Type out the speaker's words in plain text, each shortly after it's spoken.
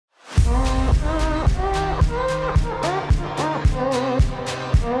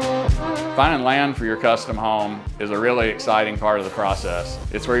Finding land for your custom home is a really exciting part of the process.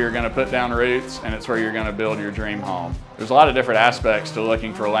 It's where you're going to put down roots, and it's where you're going to build your dream home. There's a lot of different aspects to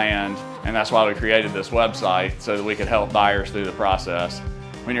looking for land, and that's why we created this website, so that we could help buyers through the process.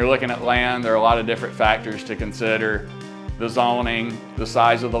 When you're looking at land, there are a lot of different factors to consider. The zoning, the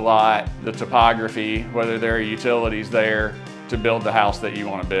size of the lot, the topography, whether there are utilities there to build the house that you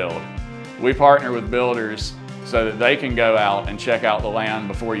want to build. We partner with builders so that they can go out and check out the land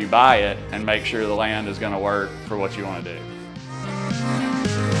before you buy it and make sure the land is going to work for what you want to do.